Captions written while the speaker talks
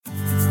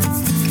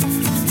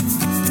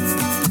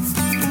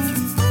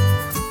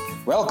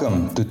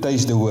Welcome to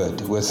Taste the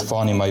Word with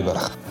Fanny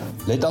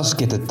Meiberg. Let us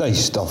get a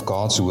taste of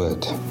God's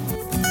Word.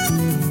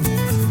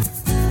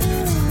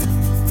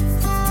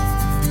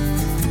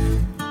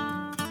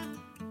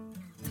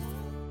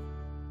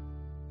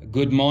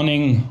 Good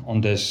morning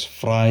on this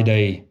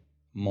Friday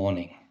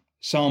morning.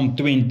 Psalm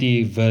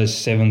 20 verse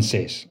 7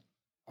 says,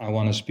 I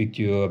want to speak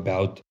to you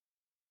about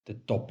the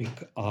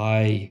topic,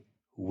 I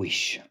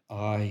wish.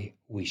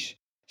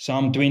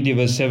 Psalm 20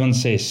 verse 7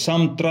 says,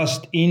 Some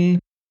trust in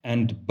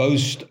and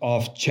boast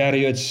of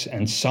chariots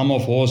and some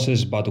of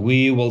horses, but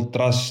we will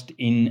trust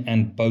in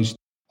and boast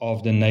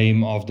of the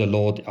name of the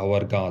Lord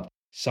our God.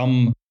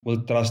 Some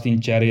will trust in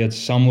chariots,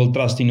 some will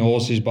trust in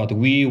horses, but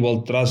we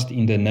will trust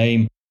in the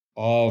name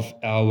of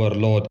our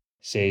Lord,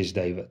 says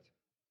David.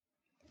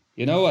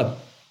 You know what?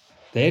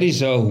 There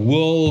is a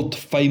world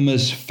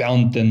famous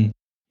fountain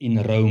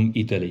in Rome,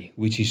 Italy,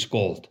 which is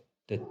called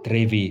the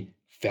Trevi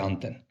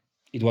Fountain.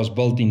 It was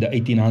built in the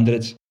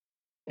 1800s.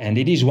 And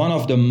it is one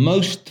of the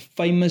most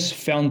famous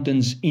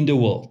fountains in the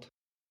world.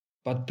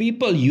 But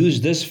people use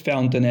this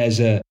fountain as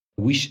a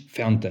wish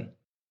fountain.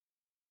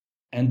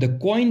 And the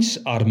coins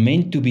are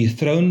meant to be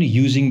thrown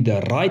using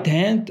the right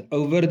hand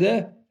over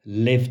the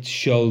left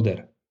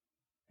shoulder.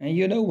 And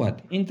you know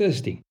what?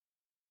 Interesting.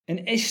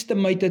 An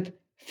estimated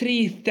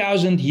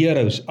 3,000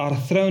 euros are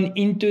thrown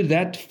into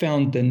that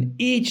fountain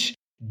each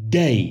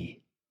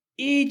day.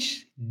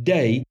 Each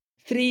day,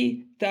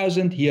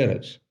 3,000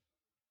 euros.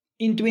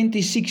 In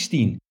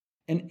 2016,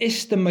 an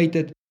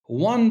estimated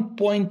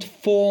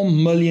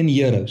 1.4 million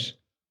euros.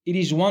 It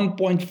is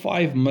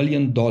 $1.5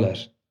 million.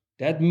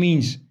 That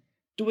means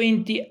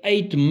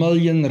 28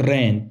 million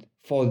rand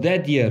for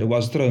that year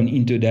was thrown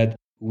into that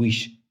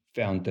wish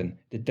fountain,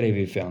 the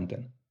Trevi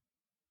Fountain.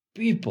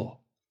 People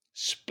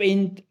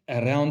spend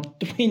around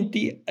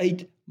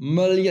 28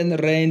 million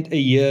rand a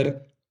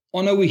year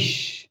on a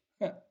wish.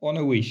 On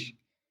a wish.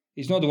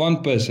 It's not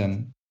one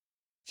person.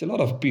 It's a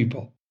lot of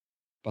people.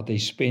 But they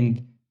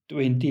spend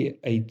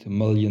 28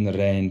 million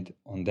rand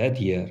on that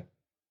year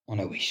on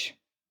a wish.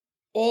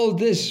 All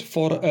this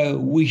for a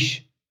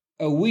wish.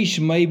 A wish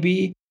may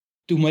be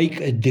to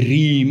make a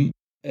dream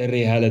a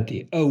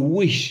reality. A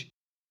wish.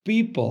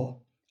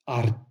 People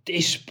are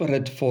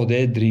desperate for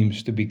their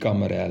dreams to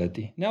become a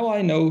reality. Now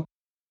I know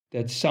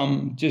that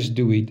some just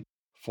do it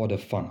for the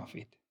fun of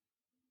it.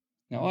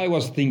 Now I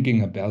was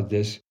thinking about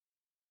this.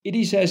 It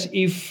is as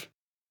if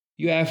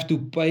you have to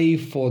pay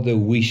for the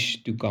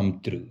wish to come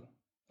true.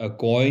 A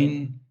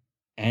coin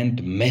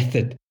and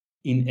method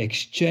in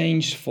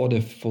exchange for the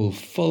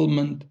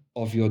fulfillment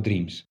of your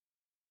dreams.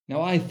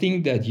 Now I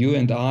think that you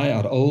and I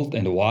are old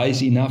and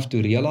wise enough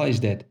to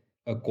realize that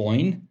a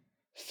coin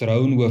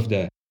thrown with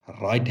the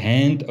right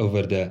hand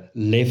over the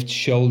left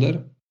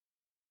shoulder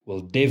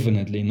will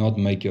definitely not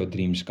make your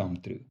dreams come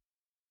true.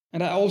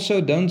 And I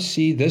also don't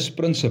see this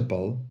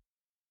principle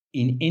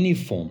in any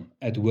form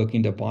at work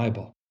in the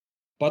Bible.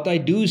 But I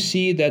do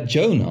see that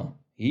Jonah,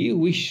 he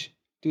wished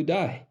to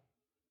die.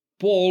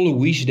 Paul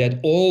wished that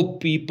all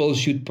people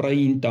should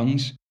pray in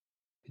tongues.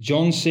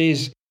 John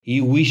says he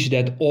wished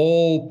that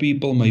all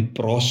people may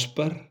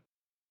prosper.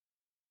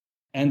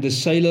 And the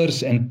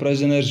sailors and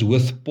prisoners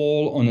with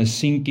Paul on a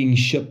sinking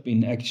ship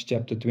in Acts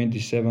chapter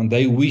 27,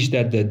 they wish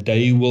that the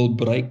day will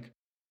break.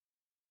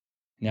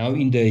 Now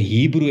in the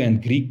Hebrew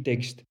and Greek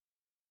text,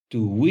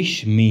 to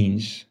wish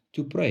means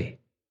to pray,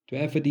 to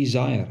have a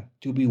desire,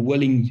 to be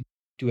willing,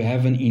 to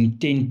have an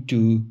intent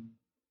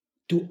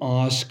to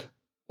ask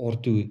or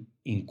to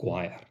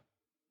inquire.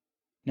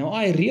 Now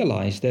I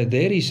realize that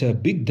there is a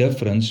big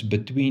difference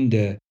between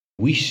the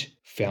wish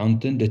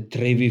fountain, the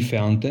Trevi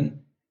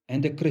Fountain,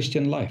 and the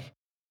Christian life.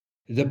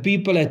 The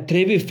people at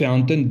Trevi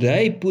Fountain,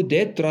 they put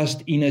their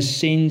trust in a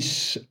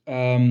sense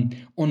on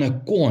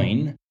a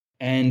coin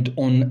and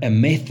on a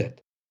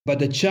method. But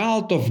the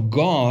child of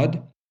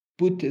God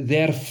put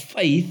their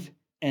faith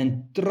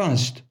and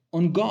trust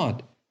on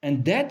God.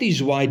 And that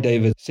is why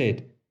David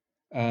said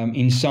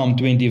in Psalm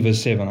 20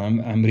 verse 7,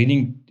 I'm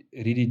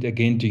read it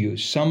again to you.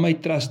 Some may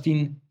trust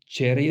in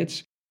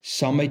chariots,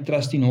 some may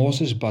trust in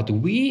horses, but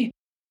we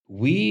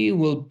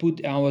will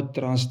put our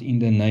trust in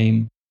the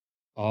name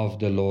of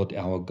the Lord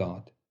our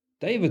God.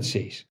 David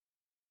says,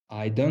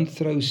 I don't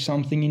throw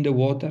something in the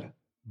water,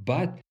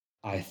 but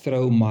I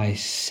throw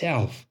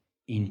myself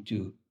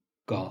into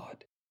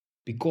God,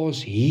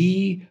 because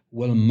He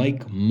will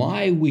make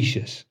my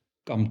wishes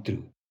come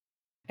true.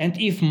 And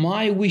if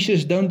my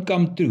wishes don't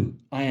come true,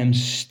 I am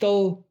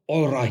still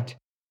all right,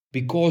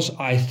 because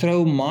I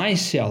throw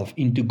myself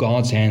into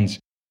God's hands,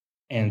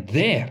 and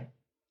there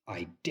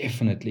I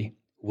definitely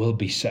will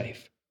be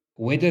safe,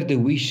 whether the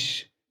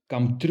wish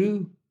come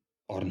true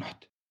or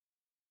not.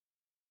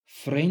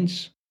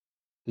 Friends,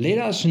 let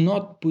us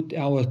not put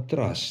our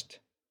trust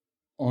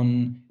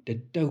on the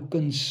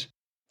tokens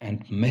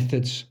and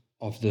methods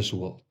of this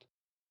world.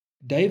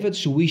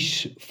 David's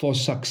wish for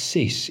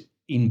success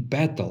in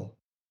battle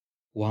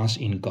was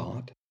in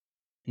God,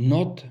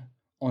 not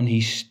on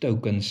his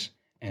tokens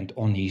and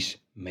on his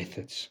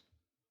methods.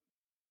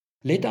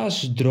 Let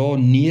us draw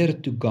near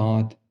to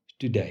God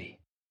today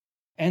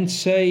and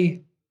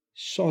say,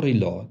 Sorry,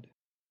 Lord.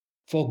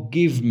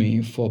 Forgive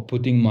me for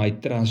putting my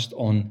trust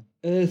on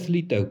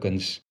earthly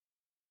tokens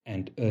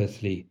and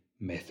earthly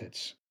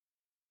methods.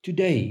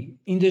 Today,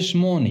 in this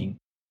morning,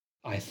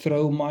 I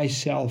throw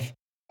myself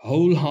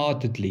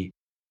wholeheartedly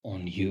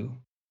on you.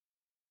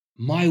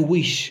 My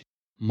wish,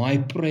 my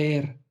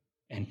prayer,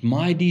 and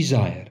my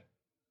desire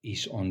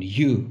is on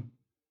you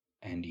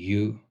and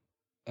you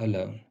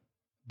alone.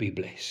 Be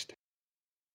blessed.